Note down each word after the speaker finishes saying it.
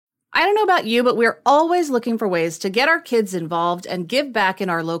I don't know about you, but we're always looking for ways to get our kids involved and give back in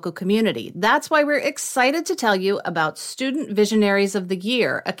our local community. That's why we're excited to tell you about Student Visionaries of the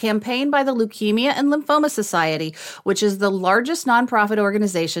Year, a campaign by the Leukemia and Lymphoma Society, which is the largest nonprofit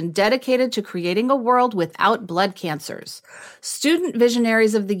organization dedicated to creating a world without blood cancers. Student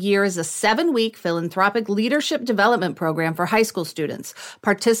Visionaries of the Year is a 7-week philanthropic leadership development program for high school students.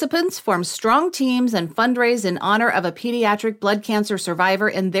 Participants form strong teams and fundraise in honor of a pediatric blood cancer survivor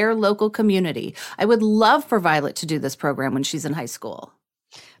in their local community. I would love for Violet to do this program when she's in high school.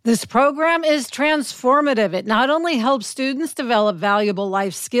 This program is transformative. It not only helps students develop valuable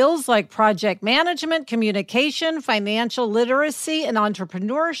life skills like project management, communication, financial literacy, and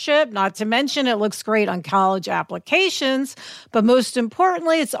entrepreneurship, not to mention it looks great on college applications, but most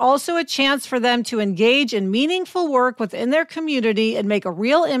importantly, it's also a chance for them to engage in meaningful work within their community and make a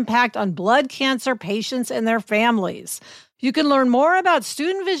real impact on blood cancer patients and their families. You can learn more about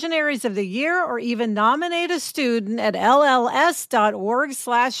Student Visionaries of the Year or even nominate a student at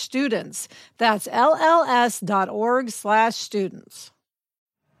lls.org/students. That's lls.org/students.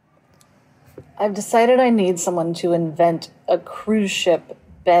 I've decided I need someone to invent a cruise ship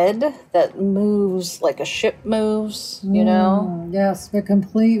bed that moves like a ship moves, you know? Yes, but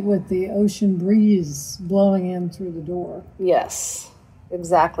complete with the ocean breeze blowing in through the door. Yes.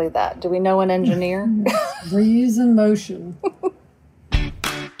 Exactly that. Do we know an engineer? Breeze and motion.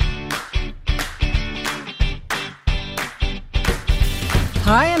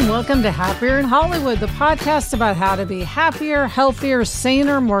 Hi, and welcome to Happier in Hollywood, the podcast about how to be happier, healthier,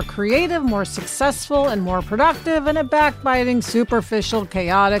 saner, more creative, more successful, and more productive in a backbiting, superficial,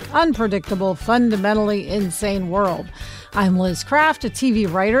 chaotic, unpredictable, fundamentally insane world. I'm Liz Craft, a TV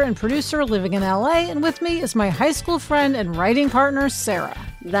writer and producer living in LA, and with me is my high school friend and writing partner, Sarah.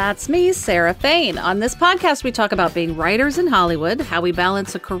 That's me, Sarah Fain. On this podcast, we talk about being writers in Hollywood, how we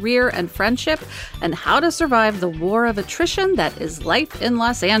balance a career and friendship, and how to survive the war of attrition that is life in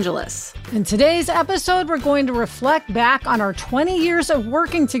Los Angeles. In today's episode, we're going to reflect back on our 20 years of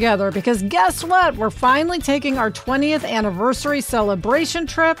working together, because guess what? We're finally taking our 20th anniversary celebration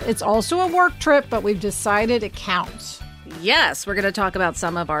trip. It's also a work trip, but we've decided it counts. Yes, we're going to talk about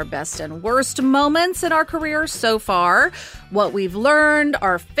some of our best and worst moments in our career so far, what we've learned,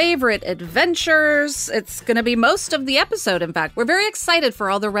 our favorite adventures. It's going to be most of the episode, in fact. We're very excited for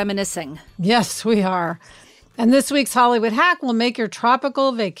all the reminiscing. Yes, we are. And this week's Hollywood Hack will make your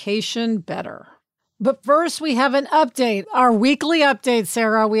tropical vacation better. But first, we have an update, our weekly update,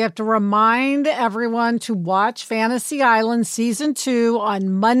 Sarah. We have to remind everyone to watch Fantasy Island Season 2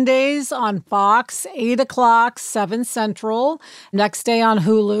 on Mondays on Fox, 8 o'clock, 7 Central, next day on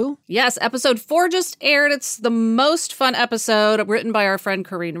Hulu. Yes, episode 4 just aired. It's the most fun episode, written by our friend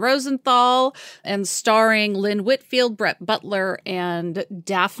Corrine Rosenthal and starring Lynn Whitfield, Brett Butler, and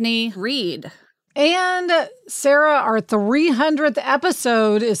Daphne Reed. And Sarah, our 300th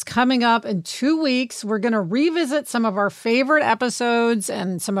episode is coming up in 2 weeks. We're going to revisit some of our favorite episodes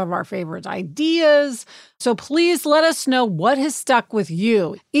and some of our favorite ideas. So please let us know what has stuck with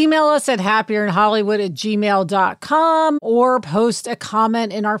you. Email us at happierinhollywood@gmail.com or post a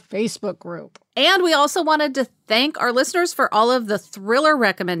comment in our Facebook group. And we also wanted to thank our listeners for all of the thriller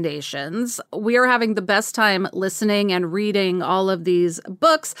recommendations. We are having the best time listening and reading all of these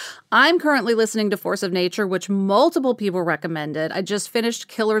books. I'm currently listening to Force of Nature, which multiple people recommended. I just finished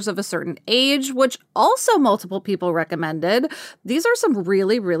Killers of a Certain Age, which also multiple people recommended. These are some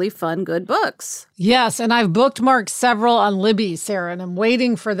really, really fun, good books. Yes, and I've bookmarked several on Libby, Sarah, and I'm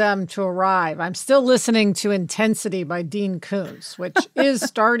waiting for them to arrive. I'm still listening to Intensity by Dean Koontz, which is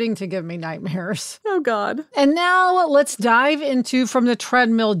starting to give me nightmares. Oh, God. And now let's dive into From the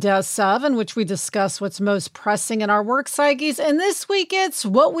Treadmill Deaths Of, in which we discuss what's most pressing in our work psyches. And this week, it's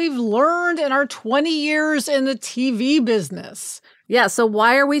what we've learned in our 20 years in the TV business. Yeah, so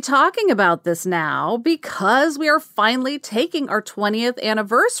why are we talking about this now? Because we are finally taking our 20th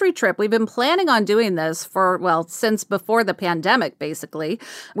anniversary trip. We've been planning on doing this for, since before the pandemic, basically.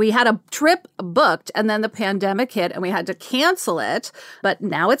 We had a trip booked and then the pandemic hit and we had to cancel it. But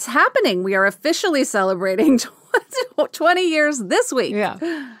now it's happening. We are officially celebrating 20 years this week. Yeah.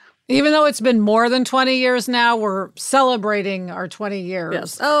 Even though it's been more than 20 years now, we're celebrating our 20 years.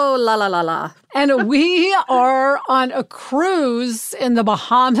 Yes. Oh, la, la, la, la. And we are on a cruise in the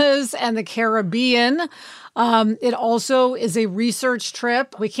Bahamas and the Caribbean. It also is a research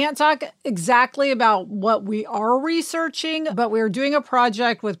trip. We can't talk exactly about what we are researching, but we're doing a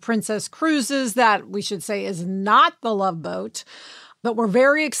project with Princess Cruises that we should say is not the Love Boat. But we're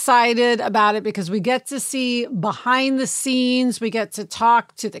very excited about it because we get to see behind the scenes. We get to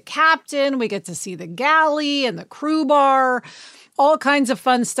talk to the captain. We get to see the galley and the crew bar. All kinds of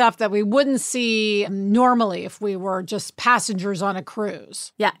fun stuff that we wouldn't see normally if we were just passengers on a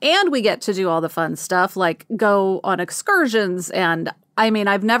cruise. Yeah, and we get to do all the fun stuff like go on excursions. And I mean,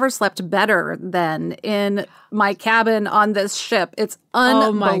 I've never slept better than in my cabin on this ship. It's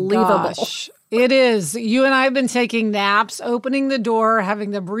unbelievable. Oh my gosh. It is. You and I have been taking naps, opening the door,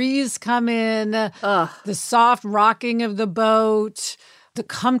 having the breeze come in, the soft rocking of the boat, the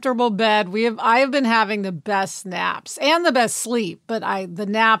comfortable bed. I have been having the best naps and the best sleep, but the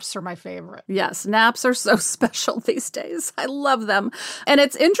naps are my favorite. Yes, naps are so special these days. I love them. And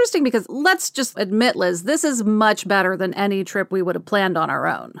it's interesting because let's just admit, Liz, this is much better than any trip we would have planned on our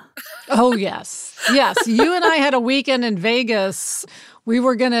own. Oh, yes. Yes. You and I had a weekend in Vegas. We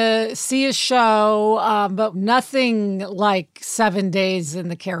were going to see a show, but nothing like 7 days in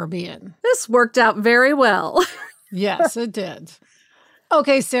the Caribbean. This worked out very well. Yes, it did.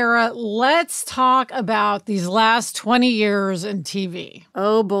 Okay, Sarah, let's talk about these last 20 years in TV.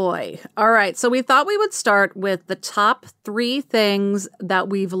 Oh, boy. All right. So we thought we would start with the top 3 things that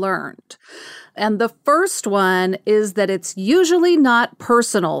we've learned. And the first one is that it's usually not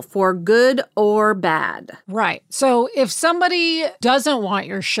personal for good or bad. Right. So if somebody doesn't want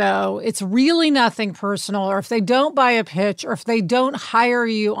your show, it's really nothing personal. Or if they don't buy a pitch, or if they don't hire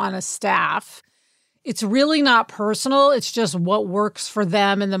you on a staff, it's really not personal. It's just what works for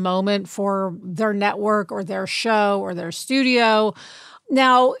them in the moment for their network or their show or their studio.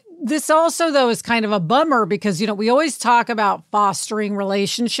 Now, this also, though, is kind of a bummer because, we always talk about fostering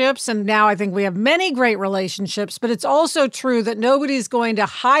relationships. And now I think we have many great relationships, but it's also true that nobody's going to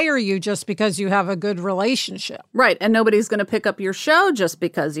hire you just because you have a good relationship. Right. And nobody's going to pick up your show just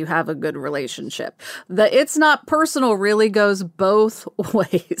because you have a good relationship. The it's not personal really goes both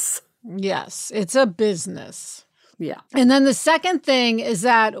ways. Yes, it's a business. Yeah. And then the second thing is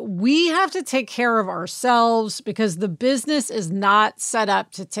that we have to take care of ourselves because the business is not set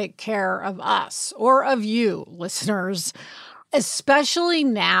up to take care of us or of you, listeners. Especially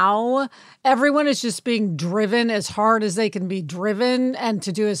now, everyone is just being driven as hard as they can be driven and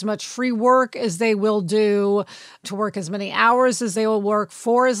to do as much free work as they will do, to work as many hours as they will work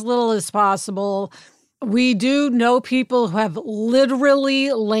for as little as possible. We do know people who have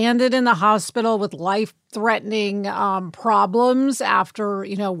literally landed in the hospital with life-threatening problems after,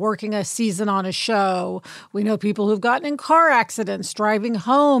 working a season on a show. We know people who've gotten in car accidents driving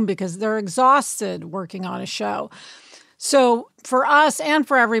home because they're exhausted working on a show. So for us and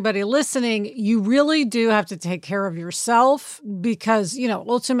for everybody listening, you really do have to take care of yourself because,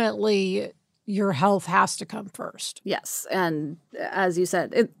 ultimately your health has to come first. Yes. And as you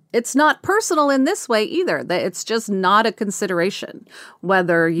said, it's not personal in this way either. It's just not a consideration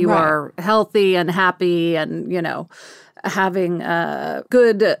whether you are healthy and happy and, having a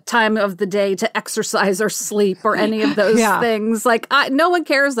good time of the day to exercise or sleep or any of those things. Like, no one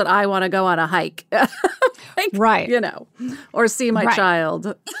cares that I want to go on a hike, right? Or see my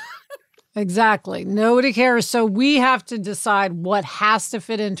child. Exactly. Nobody cares. So we have to decide what has to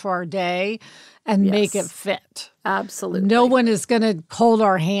fit into our day and make it fit. Absolutely. No one is going to hold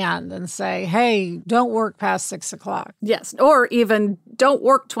our hand and say, hey, don't work past 6 o'clock. Yes. Or even don't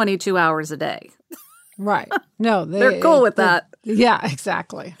work 22 hours a day. Right. No, they're cool with that. Yeah,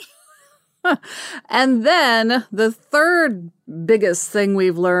 exactly. And then the third biggest thing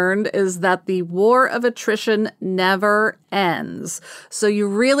we've learned is that the war of attrition never ends. So you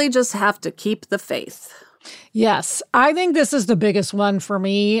really just have to keep the faith. Yes, I think this is the biggest one for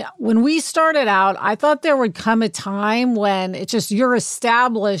me. When we started out, I thought there would come a time when it's just you're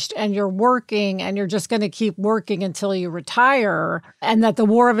established and you're working and you're just going to keep working until you retire, and that the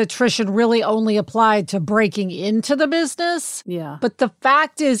war of attrition really only applied to breaking into the business. Yeah. But the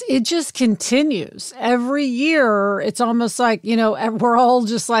fact is, it just continues. Every year, it's almost like, we're all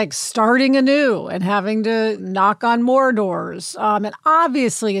just like starting anew and having to knock on more doors. And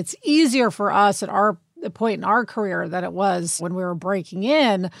obviously, it's easier for us at the point in our career than it was when we were breaking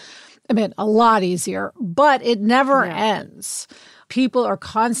in. I mean, a lot easier, but it never ends. People are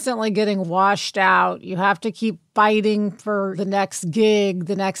constantly getting washed out. You have to keep fighting for the next gig,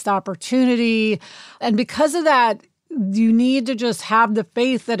 the next opportunity. And because of that, you need to just have the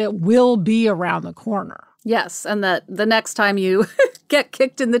faith that it will be around the corner. Yes, and that the next time you get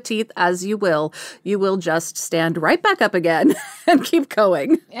kicked in the teeth, as you will just stand right back up again and keep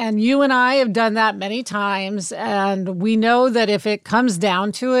going. And you and I have done that many times, and we know that if it comes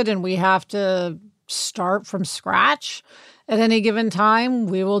down to it and we have to start from scratch at any given time,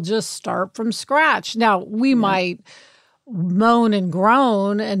 we will just start from scratch. Now, we might moan and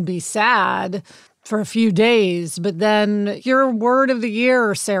groan and be sad for a few days. But then your word of the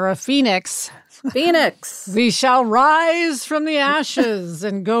year, Sarah, Phoenix. Phoenix. We shall rise from the ashes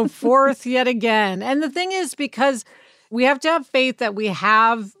and go forth yet again. And the thing is, because we have to have faith that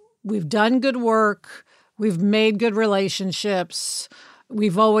we've done good work, we've made good relationships,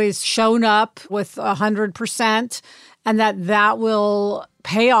 we've always shown up with 100%, and that will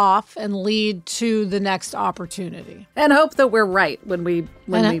pay off and lead to the next opportunity. And hope that we're right when we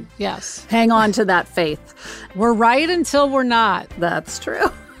yes, hang on to that faith. We're right until we're not. That's true.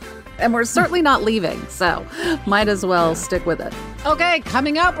 And we're certainly not leaving, so might as well stick with it. Okay,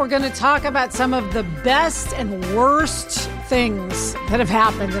 coming up, we're going to talk about some of the best and worst things that have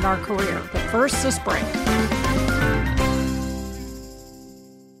happened in our career. But first, this break.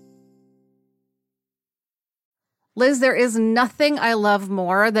 Liz, there is nothing I love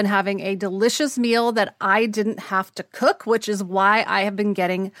more than having a delicious meal that I didn't have to cook, which is why I have been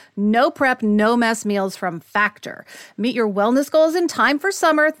getting no prep, no mess meals from Factor. Meet your wellness goals in time for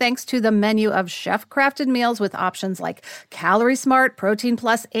summer thanks to the menu of chef-crafted meals with options like Calorie Smart, Protein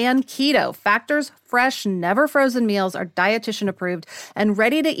Plus, and Keto. Factor's fresh, never frozen meals are dietitian approved and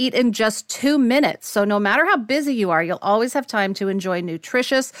ready to eat in just 2 minutes. So no matter how busy you are, you'll always have time to enjoy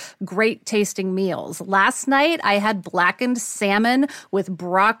nutritious, great tasting meals. Last night, I had blackened salmon with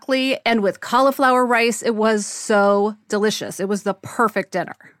broccoli and with cauliflower rice. It was so delicious. It was the perfect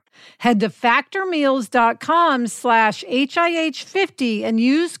dinner. Head to factormeals.com/HIH50 and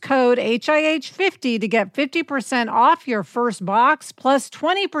use code HIH50 to get 50% off your first box plus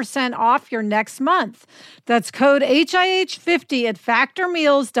 20% off your next month. That's code HIH50 at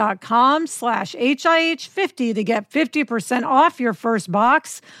factormeals.com/HIH50 to get 50% off your first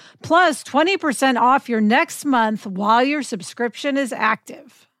box plus 20% off your next month while your subscription is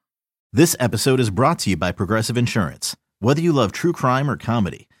active. This episode is brought to you by Progressive Insurance. Whether you love true crime or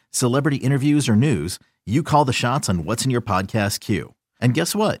comedy, celebrity interviews or news, you call the shots on what's in your podcast queue. And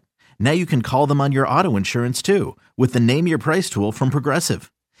guess what? Now you can call them on your auto insurance too with the Name Your Price tool from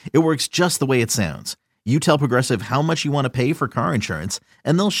Progressive. It works just the way it sounds. You tell Progressive how much you want to pay for car insurance,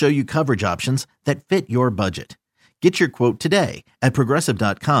 and they'll show you coverage options that fit your budget. Get your quote today at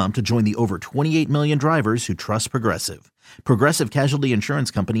Progressive.com to join the over 28 million drivers who trust Progressive. Progressive Casualty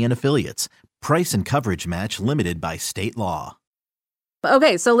Insurance Company and Affiliates. Price and coverage match limited by state law.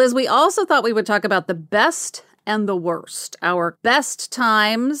 Okay, so Liz, we also thought we would talk about the best and the worst, our best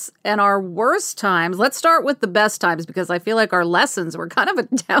times and our worst times. Let's start with the best times because I feel like our lessons were kind of a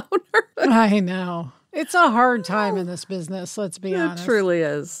downer. I know. It's a hard time in this business, let's be honest. It truly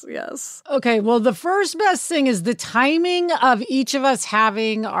is, yes. Okay, well, the first best thing is the timing of each of us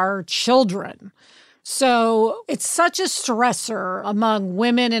having our children. So it's such a stressor among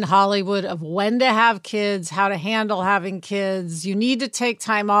women in Hollywood of when to have kids, how to handle having kids. You need to take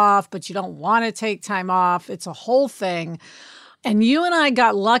time off, but you don't want to take time off. It's a whole thing. And you and I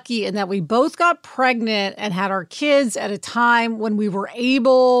got lucky in that we both got pregnant and had our kids at a time when we were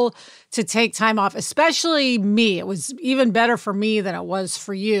able to take time off, especially me. It was even better for me than it was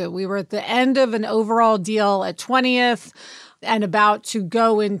for you. We were at the end of an overall deal at 20th and about to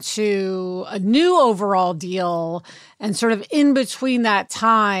go into a new overall deal. And sort of in between that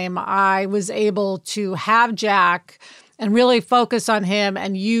time, I was able to have Jack and really focus on him,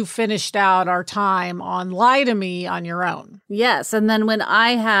 and you finished out our time on Lie to Me on your own. Yes, and then when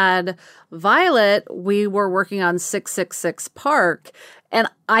I had Violet, we were working on 666 Park, and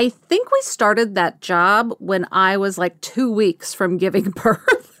I think we started that job when I was like 2 weeks from giving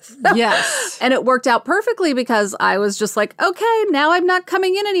birth. Yes. And it worked out perfectly because I was just like, okay, now I'm not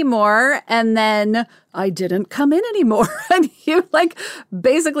coming in anymore. And then I didn't come in anymore. And you like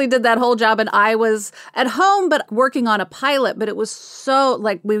basically did that whole job. And I was at home, but working on a pilot. But it was so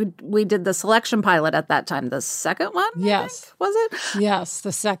like we did the selection pilot at that time. The second one? Yes. Was it? Yes,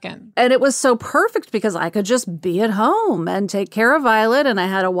 the second. And it was so perfect because I could just be at home and take care of Violet. And I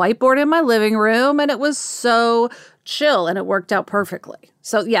had a whiteboard in my living room. And it was so chill. And it worked out perfectly.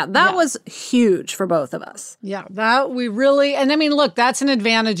 So, yeah, that was huge for both of us. Yeah, that we really, and I mean, look, that's an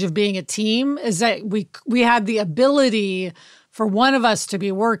advantage of being a team is that we had the ability for one of us to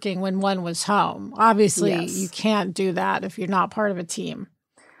be working when one was home. Obviously, you can't do that if you're not part of a team.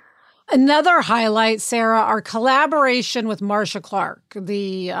 Another highlight, Sarah, our collaboration with Marcia Clark,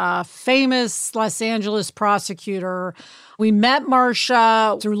 the famous Los Angeles prosecutor. We met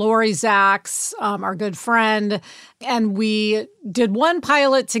Marcia through Lori Zacks, our good friend, and we did one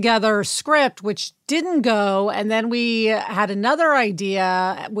pilot together script, which didn't go. And then we had another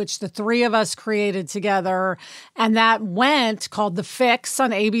idea, which the three of us created together. And that went called The Fix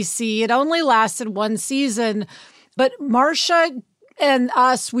on ABC. It only lasted one season. But Marcia and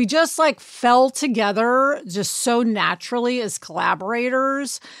us, we just like fell together just so naturally as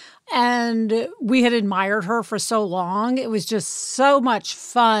collaborators. And we had admired her for so long. It was just so much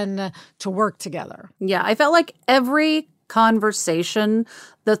fun to work together. Yeah, I felt like every conversation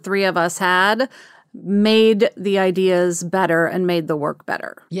the three of us had made the ideas better and made the work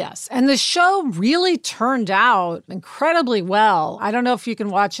better. Yes. And the show really turned out incredibly well. I don't know if you can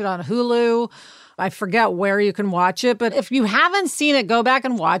watch it on Hulu. I forget where you can watch it, but if you haven't seen it, go back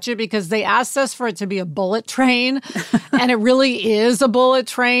and watch it because they asked us for it to be a bullet train, and it really is a bullet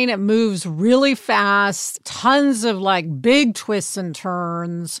train. It moves really fast, tons of like big twists and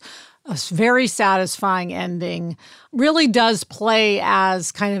turns, a very satisfying ending. Really does play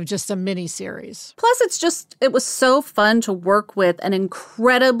as kind of just a mini series. Plus, it was so fun to work with an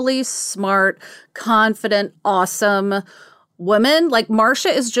incredibly smart, confident, awesome woman. Like Marcia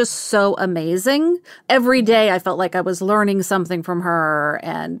is just so amazing. Every day I felt like I was learning something from her,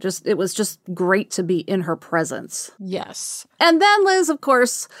 and it was just great to be in her presence. Yes. And then Liz, of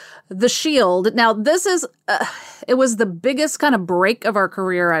course, The Shield. Now this is, it was the biggest kind of break of our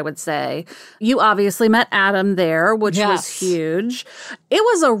career, I would say. You obviously met Adam there, which was huge. It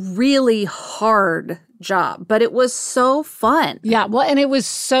was a really hard job, but it was so fun. Yeah, well, and it was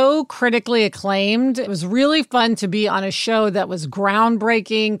so critically acclaimed. It was really fun to be on a show that was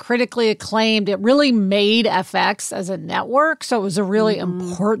groundbreaking, critically acclaimed. It really made FX as a network, so it was a really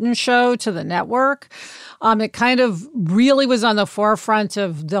important show to the network. It kind of really was on the forefront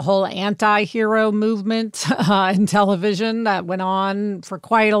of the whole anti-hero movement in television that went on for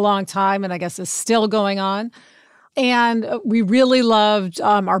quite a long time, and I guess is still going on. And we really loved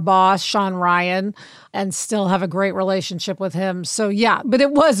our boss, Sean Ryan, and still have a great relationship with him. So yeah, but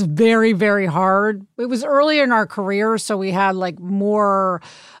it was very, very hard. It was earlier in our career, so we had like more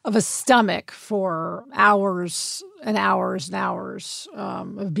of a stomach for hours and hours and hours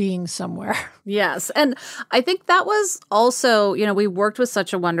of being somewhere. Yes. And I think that was also, we worked with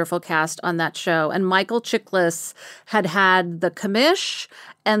such a wonderful cast on that show. And Michael Chiklis had the commish,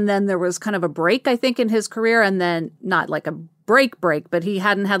 and then there was kind of a break, I think, in his career. And then not like a break, but he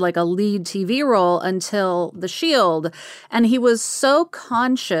hadn't had like a lead TV role until The Shield. And he was so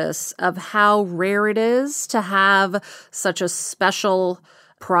conscious of how rare it is to have such a special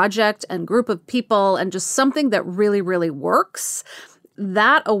project and group of people and just something that really, really works.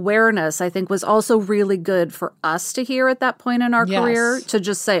 That awareness, I think, was also really good for us to hear at that point in our career, to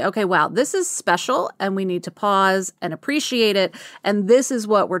just say, okay, wow, this is special and we need to pause and appreciate it. And this is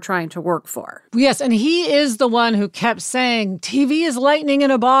what we're trying to work for. Yes. And he is the one who kept saying, TV is lightning in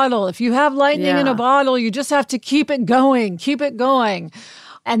a bottle. If you have lightning in a bottle, you just have to keep it going. Keep it going.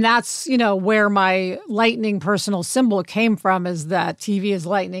 And that's, where my lightning personal symbol came from, is that TV is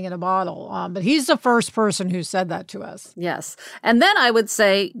lightning in a bottle. But he's the first person who said that to us. Yes. And then I would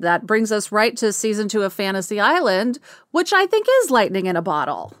say that brings us right to season 2 of Fantasy Island, which I think is lightning in a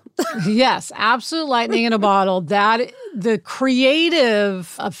bottle. Yes, absolute lightning in a bottle. That the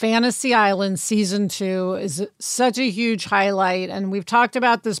creative of Fantasy Island season 2 is such a huge highlight. And we've talked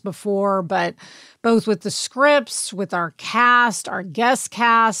about this before, but both with the scripts, with our cast, our guest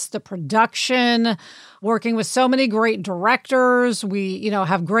cast, the production, working with so many great directors. We,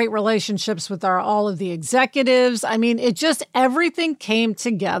 have great relationships with all of the executives. I mean, everything came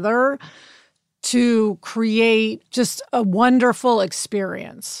together to create just a wonderful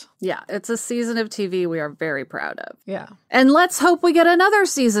experience. Yeah, it's a season of TV we are very proud of. Yeah. And let's hope we get another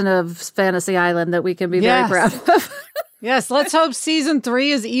season of Fantasy Island that we can be very proud of. Yes, let's hope season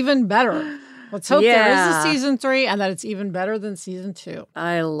 3 is even better. Let's hope there is a season 3 and that it's even better than season 2.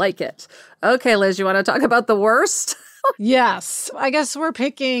 I like it. Okay, Liz, you want to talk about the worst? Yes. I guess we're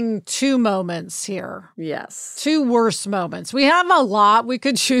picking 2 moments here. Yes. 2 worst moments. We have a lot we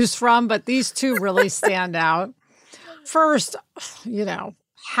could choose from, but these 2 really stand out. First,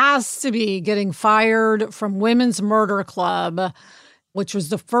 has to be getting fired from Women's Murder Club, which was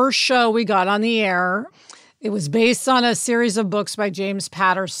the first show we got on the air. It was based on a series of books by James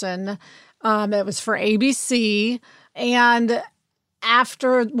Patterson. It was for ABC. And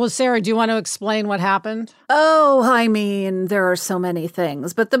Sarah, do you want to explain what happened? Oh, I mean, there are so many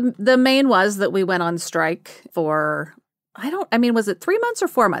things. But the main was that we went on strike for, was it 3 months or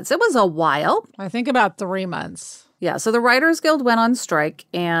 4 months? It was a while. I think about 3 months. Yeah, so the Writers Guild went on strike,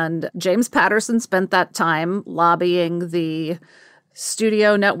 and James Patterson spent that time lobbying the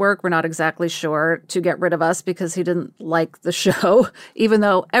studio network, we're not exactly sure, to get rid of us because he didn't like the show, even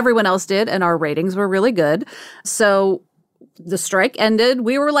though everyone else did, and our ratings were really good. So the strike ended.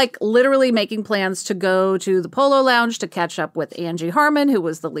 We were like literally making plans to go to the Polo Lounge to catch up with Angie Harmon, who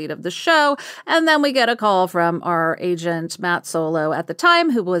was the lead of the show. And then we get a call from our agent, Matt Solo, at the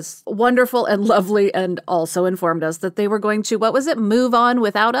time, who was wonderful and lovely and also informed us that they were going to, what was it, move on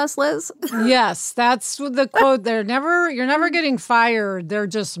without us, Liz? Yes, that's the quote. You're never getting fired. They're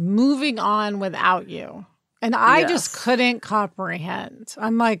just moving on without you. And I just couldn't comprehend.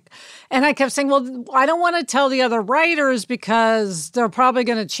 I'm like, and I kept saying, well, I don't want to tell the other writers because they're probably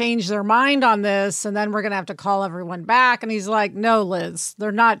going to change their mind on this. And then we're going to have to call everyone back. And he's like, no, Liz,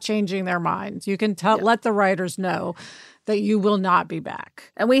 they're not changing their minds. You can let the writers know that you will not be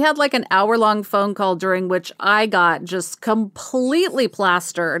back. And we had like an hour-long phone call during which I got just completely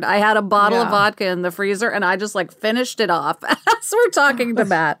plastered. I had a bottle of vodka in the freezer and I just like finished it off as we're talking to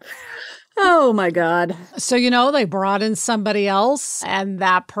Matt. Oh, my God. So, they brought in somebody else and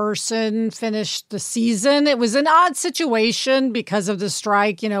that person finished the season. It was an odd situation because of the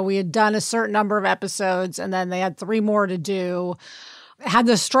strike. We had done a certain number of episodes and then they had 3 more to do. Had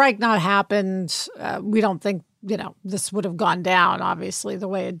the strike not happened, we don't think, this would have gone down, obviously, the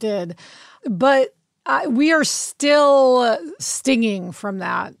way it did. But we are still stinging from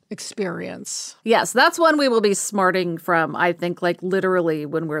that experience. Yes, that's one we will be smarting from, I think, like literally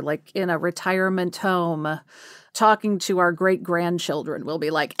when we're like in a retirement home talking to our great-grandchildren. We'll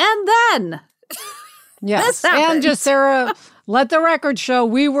be like, and then yes, and just, Sarah, let the record show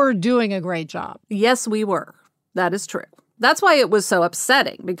we were doing a great job. Yes, we were. That is true. That's why it was so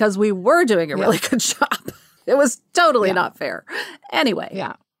upsetting, because we were doing a really good job. It was totally not fair. Anyway.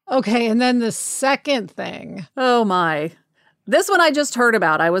 Yeah. Okay, and then the second thing. Oh, my. This one I just heard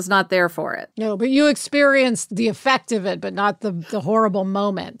about. I was not there for it. No, but you experienced the effect of it, but not the horrible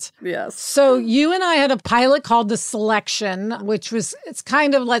moment. Yes. So you and I had a pilot called The Selection, which was, it's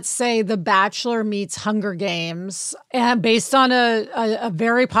kind of, let's say, The Bachelor meets Hunger Games, and based on a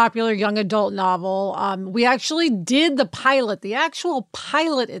very popular young adult novel. We actually did the actual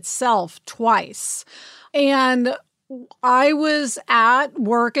pilot itself twice. And I was at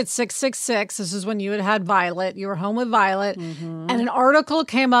work at 666. This is when you had Violet. You were home with Violet. Mm-hmm. And an article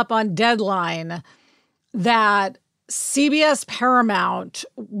came up on Deadline that CBS Paramount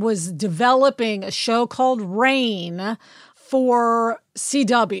was developing a show called Reign for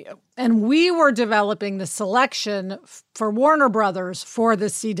CW. And we were developing The Selection for Warner Brothers for the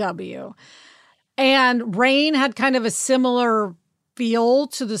CW. And Reign had kind of a similar feel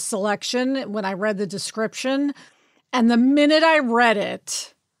to The Selection when I read the description. And the minute I read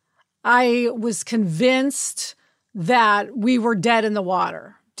it, I was convinced that we were dead in the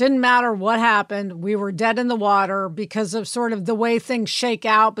water. Didn't matter what happened. We were dead in the water because of sort of the way things shake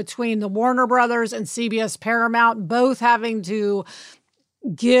out between the Warner Brothers and CBS Paramount, both having to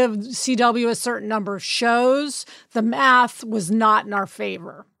give CW a certain number of shows. The math was not in our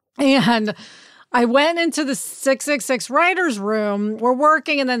favor. And I went into the 666 writer's room. We're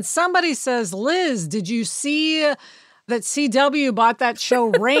working, and then somebody says, Liz, did you see that CW bought that show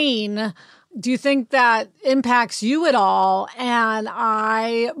Reign? Do you think that impacts you at all? And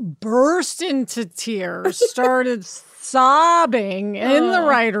I burst into tears, started sobbing in the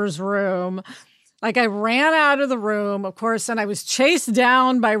writer's room. Like, I ran out of the room, of course, and I was chased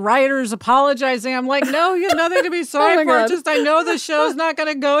down by writers apologizing. I'm like, no, you have nothing to be sorry for. Just, I know the show's not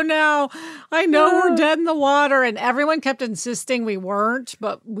going to go now. I know we're dead in the water. And everyone kept insisting we weren't,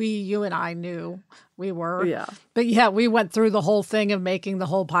 but you and I knew we were. Yeah. But yeah, we went through the whole thing of making the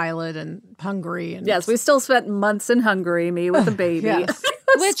whole pilot in Hungary. And yes, we still spent months in Hungary, me with a baby. Yes.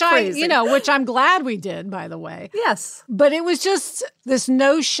 Which which I'm glad we did, by the way. Yes. But it was just this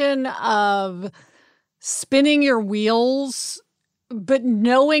notion of spinning your wheels, but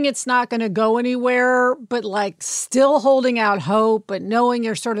knowing it's not going to go anywhere, but like still holding out hope, but knowing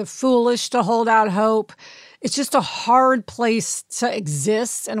you're sort of foolish to hold out hope. It's just a hard place to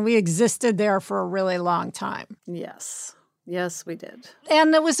exist, and we existed there for a really long time. Yes. Yes, we did.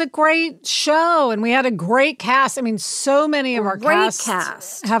 And it was a great show, and we had a great cast. I mean, so many of our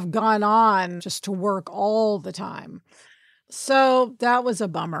casts have gone on just to work all the time. So that was a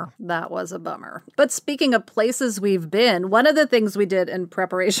bummer. That was a bummer. But speaking of places we've been, one of the things we did in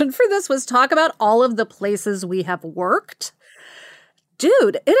preparation for this was talk about all of the places we have worked.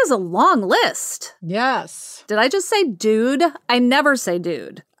 Dude, it is a long list. Yes. Did I just say dude? I never say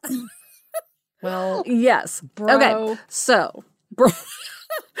dude. Well, yes. Bro. Okay. So,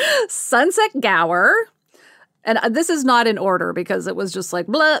 Sunset Gower. And this is not in order because it was just like,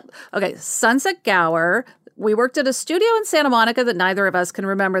 blah. Okay. Sunset Gower. We worked at a studio in Santa Monica that neither of us can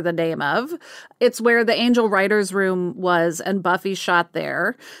remember the name of. It's where the Angel Writers Room was, and Buffy shot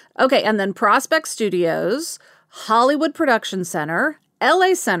there. Okay, and then Prospect Studios, Hollywood Production Center,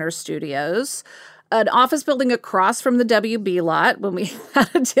 LA Center Studios, an office building across from the WB lot when we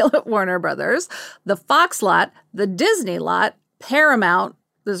had a deal at Warner Brothers, the Fox lot, the Disney lot, Paramount,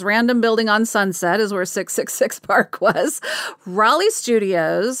 this random building on Sunset is where 666 Park was, Raleigh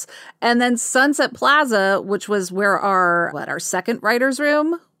Studios, and then Sunset Plaza, which was where our second writer's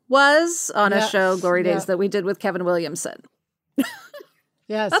room was on a show, Glory Days, that we did with Kevin Williamson.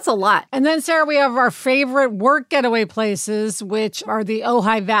 Yes. That's a lot. And then, Sarah, we have our favorite work getaway places, which are the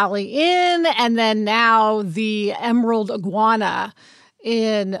Ojai Valley Inn and then now the Emerald Iguana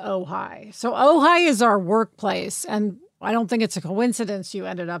in Ojai. So Ojai is our workplace, and I don't think it's a coincidence you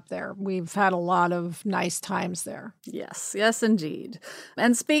ended up there. We've had a lot of nice times there. Yes, indeed.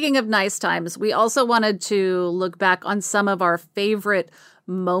 And speaking of nice times, we also wanted to look back on some of our favorite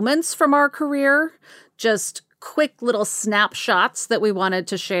moments from our career, just quick little snapshots that we wanted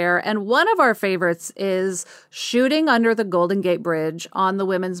to share. And one of our favorites is shooting under the Golden Gate Bridge on the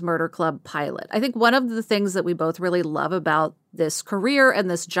Women's Murder Club pilot. I think one of the things that we both really love about this career and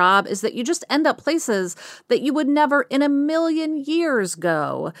this job is that you just end up places that you would never in a million years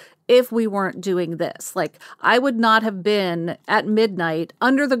go if we weren't doing this. Like, I would not have been at midnight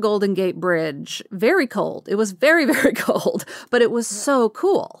under the Golden Gate Bridge. Very cold. It was very, very cold, but it was so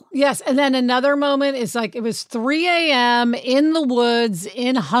cool. Yes. And then another moment is like, it was 3 a.m. in the woods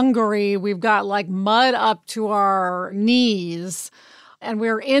in Hungary. We've got like mud up to our knees, and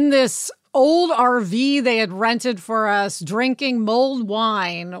we're in this old RV they had rented for us, drinking mulled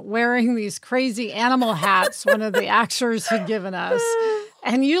wine, wearing these crazy animal hats one of the actors had given us.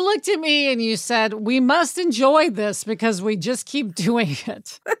 And you looked at me and you said, we must enjoy this because we just keep doing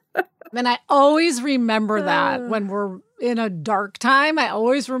it. And I always remember that when we're in a dark time. I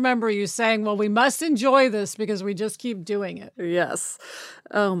always remember you saying, well, we must enjoy this because we just keep doing it. Yes.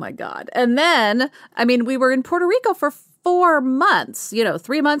 Oh, my God. And then, we were in Puerto Rico for 4 months,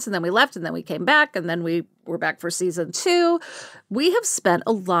 3 months, and then we left, and then we came back, and then we were back for season 2. We have spent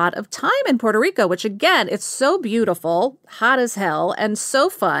a lot of time in Puerto Rico, which, again, it's so beautiful, hot as hell, and so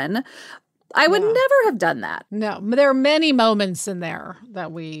fun. I would never have done that. No, there are many moments in there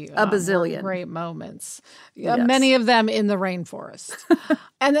that we... A bazillion. Great moments. Yes. Many of them in the rainforest.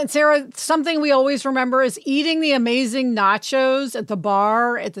 And then, Sarah, something we always remember is eating the amazing nachos at the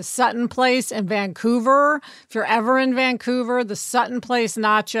bar at the Sutton Place in Vancouver. If you're ever in Vancouver, the Sutton Place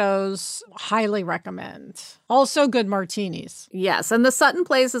nachos, highly recommend. Also good martinis. Yes, and the Sutton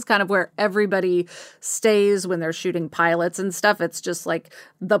Place is kind of where everybody stays when they're shooting pilots and stuff. It's just like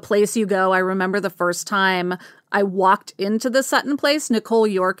the place you go. I remember the first time I walked into the Sutton Place, Nicole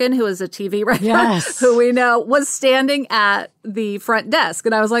Yorkin, who is a TV writer, who we know, was standing at the front desk.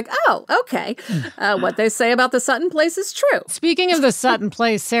 And I was like, oh, okay. What they say about the Sutton Place is true. Speaking of the Sutton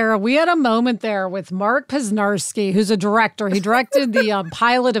Place, Sarah, we had a moment there with Mark Poznarski, who's a director. He directed the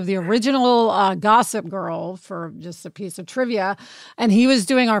pilot of the original Gossip Girl, for just a piece of trivia. And he was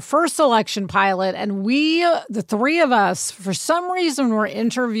doing our first selection pilot. And we, the three of us, for some reason, were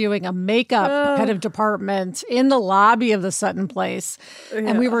interviewing a makeup head of department in the lobby of the Sutton Place.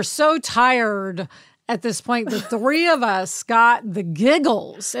 And we were so tired at this point, the three of us got the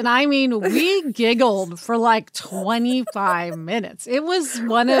giggles. And we giggled for like 25 minutes. It was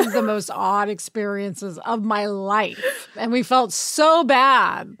one of the most odd experiences of my life. And we felt so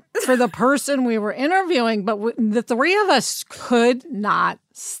bad for the person we were interviewing, but the three of us could not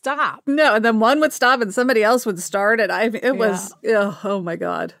stop. No, and then one would stop and somebody else would start. And it was, oh my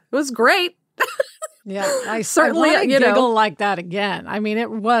God. It was great. Yeah, I certainly giggle like that again.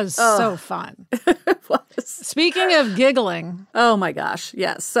 It was so fun. It was. Speaking of giggling. Oh my gosh,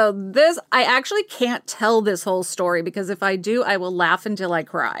 yes. So I actually can't tell this whole story because if I do, I will laugh until I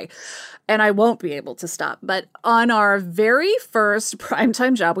cry. And I won't be able to stop. But on our very first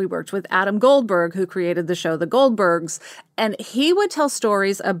primetime job, we worked with Adam Goldberg, who created the show The Goldbergs. And he would tell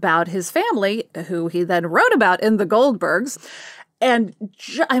stories about his family, who he then wrote about in The Goldbergs. And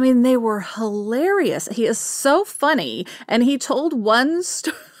they were hilarious. He is so funny. And he told one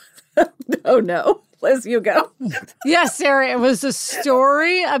story. Oh, no. Liz, you go. Yes, Sarah. It was a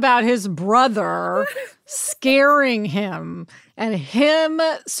story about his brother scaring him and him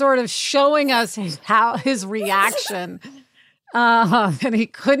sort of showing us his reaction. And he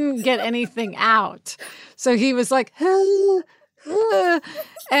couldn't get anything out. So he was like,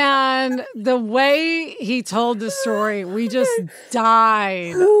 and the way he told the story, we just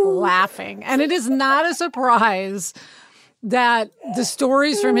died laughing. And it is not a surprise that the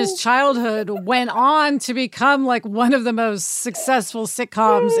stories from his childhood went on to become like one of the most successful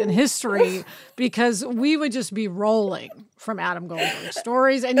sitcoms in history because we would just be rolling from Adam Goldberg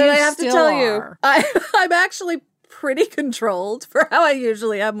stories. And I have to tell you, I'm actually pretty controlled for how I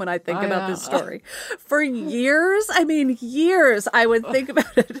usually am when I think about this story. For years, I would think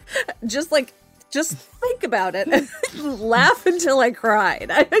about it just think about it and laugh until I cried.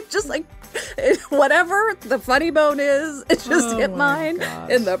 I just like, whatever the funny bone is, it just hit mine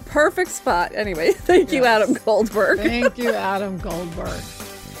in the perfect spot. Anyway, thank you, Adam Goldberg. Thank you, Adam Goldberg.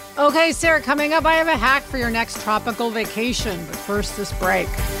 Okay, Sarah, coming up, I have a hack for your next tropical vacation. But first, this break.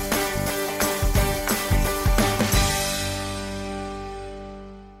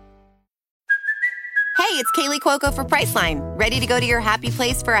 Hey, it's Kaylee Cuoco for Priceline. Ready to go to your happy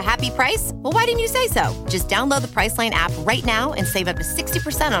place for a happy price? Well, why didn't you say so? Just download the Priceline app right now and save up to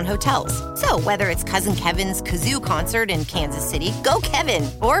 60% on hotels. So whether it's Cousin Kevin's Kazoo Concert in Kansas City, go Kevin,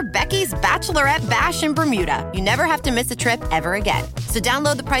 or Becky's Bachelorette Bash in Bermuda, you never have to miss a trip ever again. So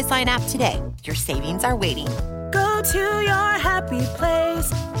download the Priceline app today. Your savings are waiting. Go to your happy place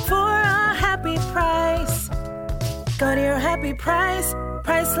for a happy price. Go to your happy price,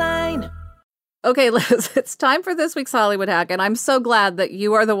 Priceline. Okay, Liz, it's time for this week's Hollywood hack, and I'm so glad that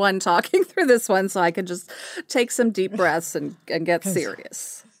you are the one talking through this one so I can just take some deep breaths and get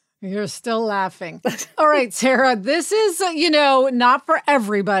serious. You're still laughing. All right, Sarah, this is, not for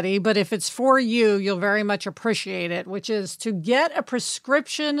everybody, but if it's for you, you'll very much appreciate it, which is to get a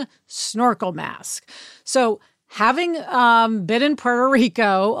prescription snorkel mask. So having been in Puerto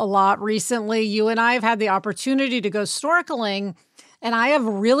Rico a lot recently, you and I have had the opportunity to go snorkeling. And I have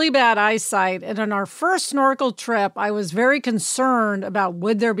really bad eyesight. And on our first snorkel trip, I was very concerned about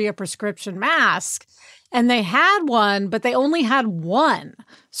would there be a prescription mask? And they had one, but they only had one.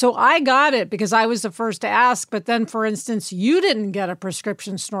 So I got it because I was the first to ask. But then, for instance, you didn't get a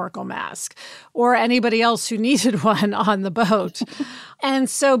prescription snorkel mask or anybody else who needed one on the boat. And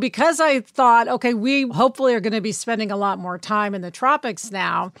so because I thought, okay, we hopefully are going to be spending a lot more time in the tropics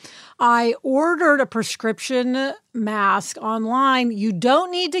now, I ordered a prescription mask online. You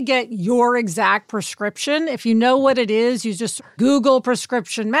don't need to get your exact prescription. If you know what it is, you just Google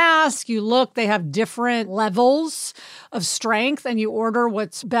prescription mask. You look, they have different levels of strength, and you order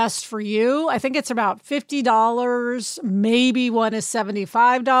what's best for you. I think it's about $50. Maybe one is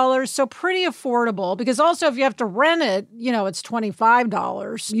 $75. So pretty affordable, because also if you have to rent it, it's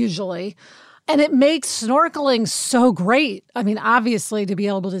 $25 usually. And it makes snorkeling so great. I mean, obviously, to be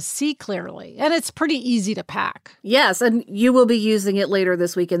able to see clearly. And it's pretty easy to pack. Yes, and you will be using it later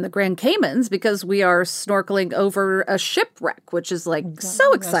this week in the Grand Caymans because we are snorkeling over a shipwreck, which is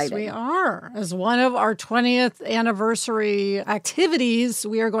so exciting. Yes, we are. As one of our 20th anniversary activities,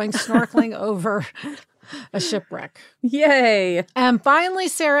 we are going snorkeling over a shipwreck. Yay. And finally,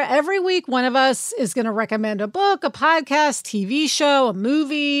 Sarah, every week one of us is going to recommend a book, a podcast, TV show, a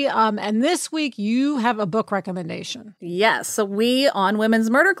movie. And this week you have a book recommendation. Yes. So we on Women's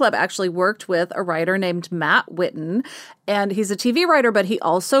Murder Club actually worked with a writer named Matt Whitten. And he's a TV writer, but he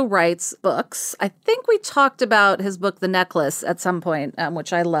also writes books. I think we talked about his book, The Necklace, at some point,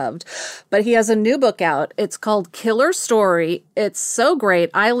 which I loved. But he has a new book out. It's called Killer Story. It's so great.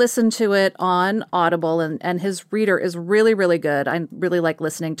 I listened to it on Audible, and his reader is really, really good. I really like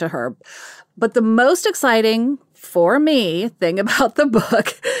listening to her. But the most exciting for me thing about the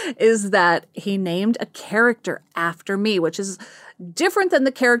book is that he named a character after me, which is different than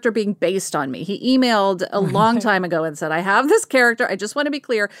the character being based on me. He emailed a long time ago and said, I have this character. I just want to be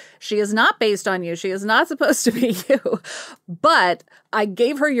clear. She is not based on you. She is not supposed to be you. But I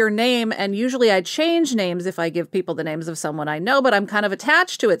gave her your name, and usually I change names if I give people the names of someone I know, but I'm kind of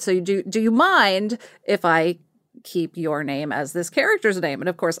attached to it. So do you mind if I keep your name as this character's name? And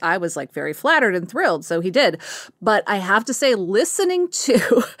of course, I was very flattered and thrilled. So he did. But I have to say, listening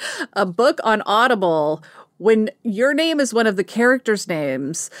to a book on Audible when your name is one of the characters'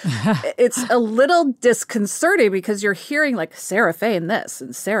 names, it's a little disconcerting because you're hearing Sarah Fane this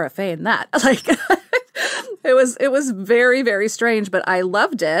and Sarah Fane that. It was very, very strange, but I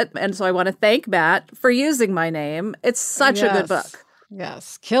loved it. And so I want to thank Matt for using my name. It's such a good book.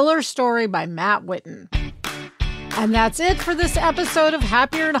 Yes. Killer Story by Matt Whitten. And that's it for this episode of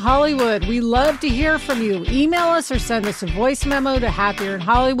Happier in Hollywood. We love to hear from you. Email us or send us a voice memo to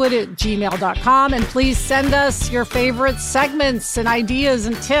happierinhollywood@gmail.com. And please send us your favorite segments and ideas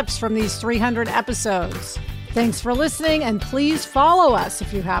and tips from these 300 episodes. Thanks for listening, and please follow us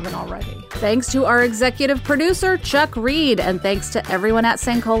if you haven't already. Thanks to our executive producer, Chuck Reed, and thanks to everyone at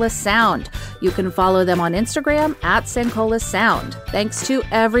Sankola Sound. You can follow them on Instagram at Sankola Sound. Thanks to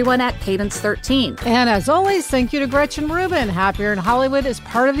everyone at Cadence 13. And as always, thank you to Gretchen Rubin. Happier in Hollywood is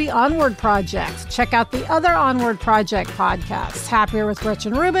part of the Onward Project. Check out the other Onward Project podcasts, Happier with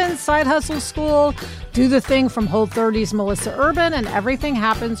Gretchen Rubin, Side Hustle School, Do the Thing from Whole30's Melissa Urban, and Everything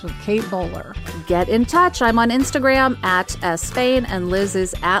Happens with Kate Bowler. Get in touch. I'm on Instagram at @SFain, and Liz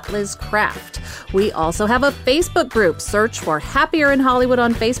is at Liz Craft. We also have a Facebook group. Search for Happier in Hollywood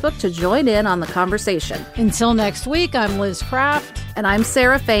on Facebook to join in on the conversation. Until next week, I'm Liz Craft. And I'm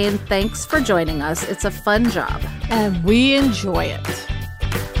Sarah Fain. Thanks for joining us. It's a fun job. And we enjoy it.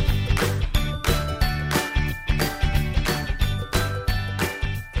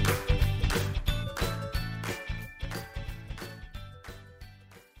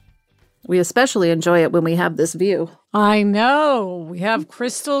 We especially enjoy it when we have this view. I know. We have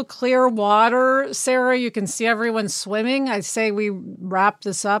crystal clear water. Sarah, you can see everyone swimming. I say we wrap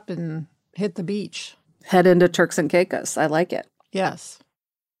this up and hit the beach. Head into Turks and Caicos. I like it. Yes.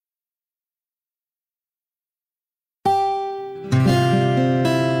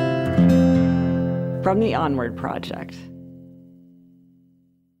 From the Onward Project.